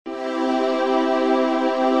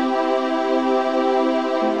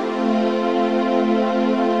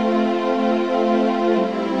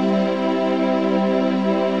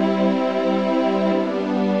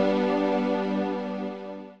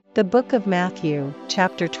The book of Matthew,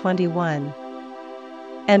 chapter 21.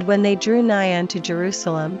 And when they drew nigh unto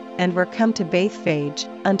Jerusalem, and were come to Bethphage,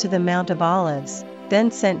 unto the Mount of Olives,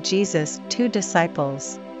 then sent Jesus 2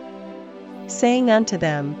 disciples, saying unto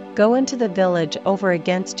them, Go into the village over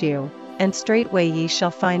against you, and straightway ye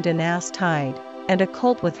shall find an ass tied, and a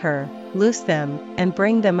colt with her, loose them, and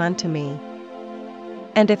bring them unto me.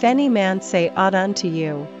 And if any man say aught unto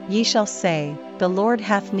you, ye shall say, The Lord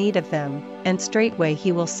hath need of them, and straightway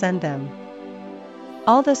he will send them.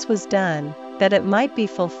 All this was done, that it might be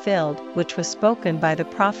fulfilled which was spoken by the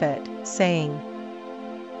prophet, saying,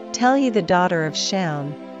 Tell ye the daughter of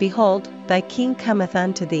Shaun, Behold, thy king cometh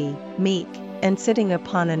unto thee, meek, and sitting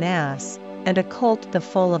upon an ass, and a colt the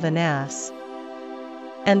foal of an ass.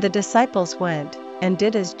 And the disciples went, and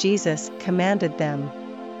did as Jesus commanded them,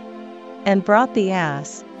 and brought the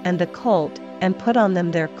ass, and the colt, and put on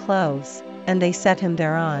them their clothes, and they set him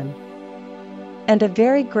thereon. And a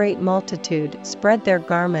very great multitude spread their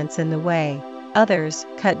garments in the way, others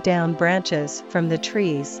cut down branches from the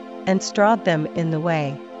trees, and strawed them in the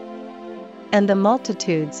way. And the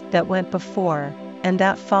multitudes that went before, and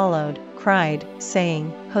that followed, cried,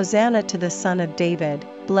 saying, Hosanna to the Son of David,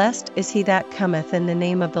 blessed is he that cometh in the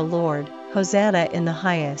name of the Lord, Hosanna in the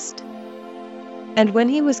highest. And when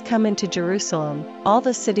he was come into Jerusalem, all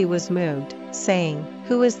the city was moved, saying,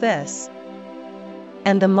 Who is this?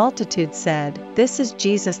 And the multitude said, This is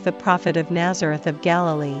Jesus the prophet of Nazareth of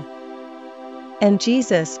Galilee. And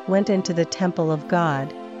Jesus went into the temple of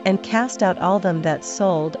God, and cast out all them that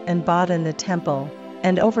sold and bought in the temple,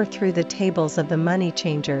 and overthrew the tables of the money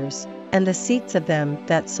changers, and the seats of them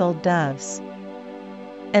that sold doves.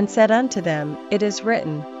 And said unto them, It is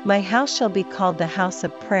written, My house shall be called the house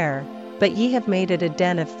of prayer, but ye have made it a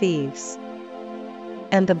den of thieves.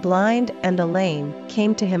 And the blind and the lame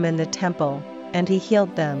came to him in the temple, and he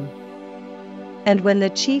healed them. And when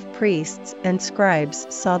the chief priests and scribes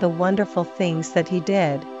saw the wonderful things that he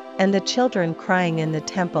did, and the children crying in the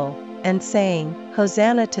temple, and saying,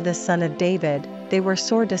 Hosanna to the Son of David, they were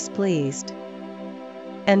sore displeased.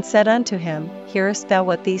 And said unto him, Hearest thou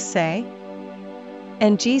what these say?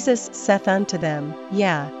 And Jesus saith unto them,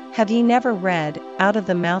 Yea, have ye never read, Out of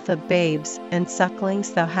the mouth of babes and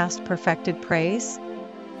sucklings thou hast perfected praise?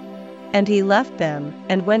 And he left them,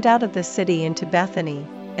 and went out of the city into Bethany,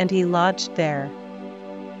 and he lodged there.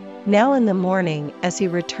 Now in the morning, as he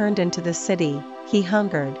returned into the city, he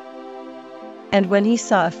hungered. And when he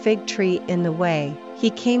saw a fig tree in the way, he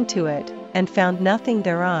came to it, and found nothing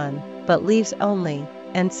thereon, but leaves only,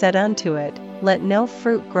 and said unto it, Let no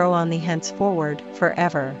fruit grow on thee henceforward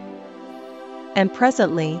forever. And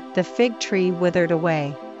presently the fig tree withered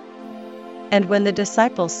away. And when the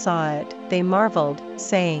disciples saw it, they marveled,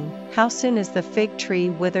 saying, How soon is the fig tree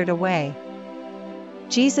withered away?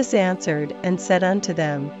 Jesus answered and said unto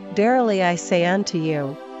them, Verily I say unto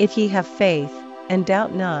you, if ye have faith, and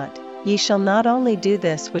doubt not, ye shall not only do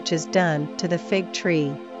this which is done to the fig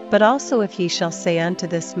tree, but also if ye shall say unto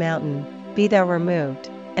this mountain, Be thou removed,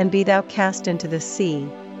 and be thou cast into the sea,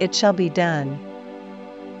 it shall be done.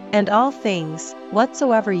 And all things,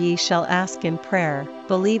 whatsoever ye shall ask in prayer,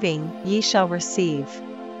 believing, ye shall receive.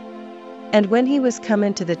 And when he was come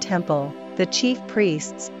into the temple, the chief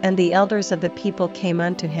priests and the elders of the people came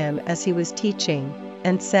unto him as he was teaching,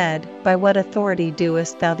 and said, By what authority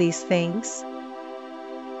doest thou these things?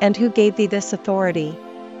 And who gave thee this authority?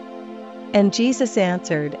 And Jesus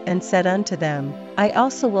answered and said unto them, I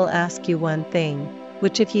also will ask you one thing,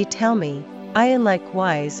 which if ye tell me, I in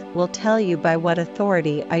likewise will tell you by what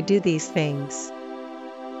authority I do these things.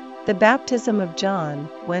 The baptism of John,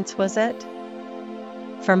 whence was it?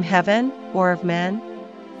 From heaven, or of men?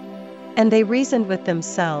 And they reasoned with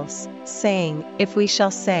themselves, saying, If we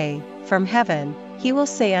shall say, From heaven, he will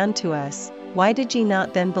say unto us, Why did ye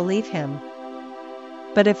not then believe him?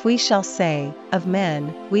 But if we shall say, Of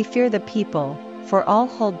men, we fear the people, for all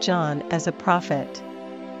hold John as a prophet.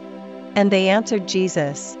 And they answered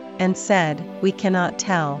Jesus, and said, We cannot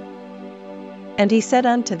tell. And he said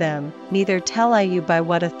unto them, Neither tell I you by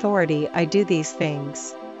what authority I do these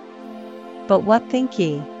things. But what think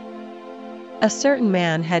ye? A certain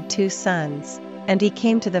man had 2 sons, and he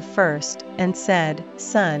came to the first, and said,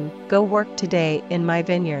 Son, go work today in my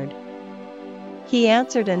vineyard. He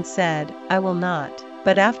answered and said, I will not,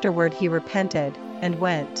 but afterward he repented, and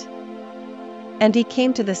went. And he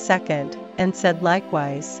came to the second, and said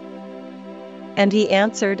likewise. And he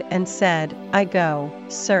answered and said, I go,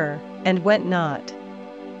 sir, and went not.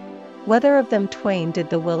 Whether of them twain did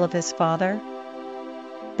the will of his father?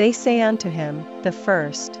 They say unto him, The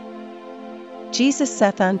first. Jesus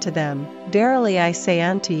saith unto them, Verily I say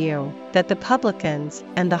unto you, that the publicans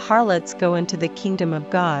and the harlots go into the kingdom of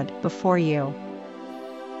God before you.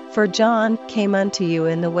 For John came unto you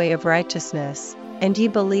in the way of righteousness, and ye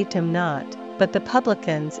believed him not, but the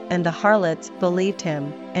publicans and the harlots believed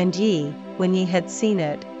him, and ye, when ye had seen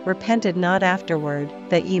it, repented not afterward,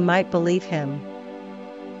 that ye might believe him.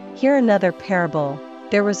 Hear another parable.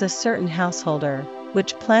 There was a certain householder,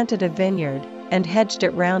 which planted a vineyard, and hedged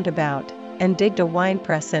it round about, and digged a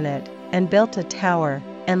winepress in it, and built a tower,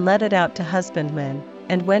 and let it out to husbandmen,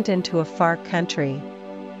 and went into a far country.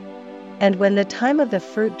 And when the time of the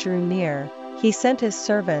fruit drew near, he sent his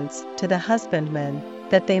servants to the husbandmen,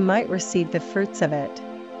 that they might receive the fruits of it.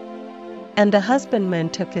 And the husbandman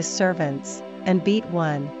took his servants, and beat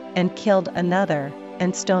one, and killed another,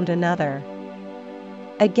 and stoned another.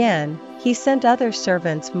 Again, he sent other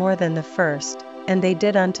servants more than the first, and they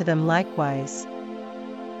did unto them likewise.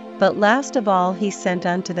 But last of all he sent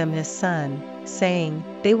unto them his son, saying,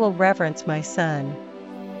 They will reverence my son.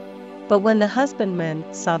 But when the husbandmen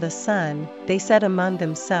saw the son, they said among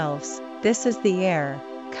themselves, This is the heir,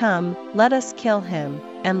 come, let us kill him,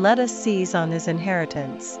 and let us seize on his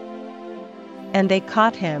inheritance. And they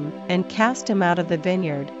caught him, and cast him out of the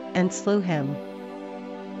vineyard, and slew him.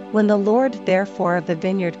 When the Lord therefore of the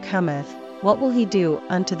vineyard cometh, what will he do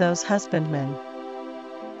unto those husbandmen?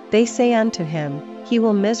 They say unto him, He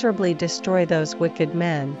will miserably destroy those wicked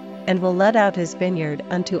men, and will let out his vineyard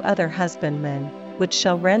unto other husbandmen, which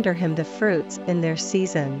shall render him the fruits in their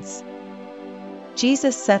seasons.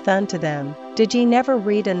 Jesus saith unto them, Did ye never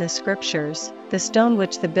read in the Scriptures, the stone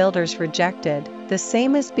which the builders rejected, the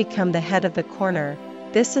same is become the head of the corner?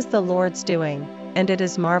 This is the Lord's doing, and it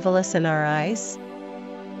is marvelous in our eyes.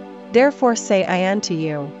 Therefore say I unto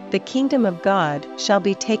you, the kingdom of God shall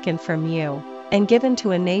be taken from you, and given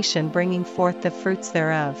to a nation bringing forth the fruits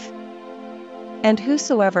thereof. And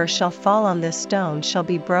whosoever shall fall on this stone shall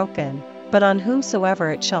be broken, but on whomsoever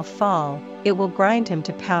it shall fall, it will grind him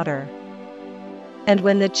to powder. And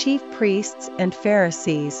when the chief priests and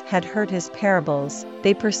Pharisees had heard his parables,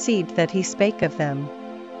 they perceived that he spake of them.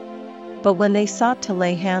 But when they sought to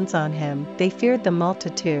lay hands on him, they feared the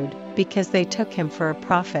multitude, because they took him for a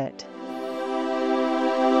prophet.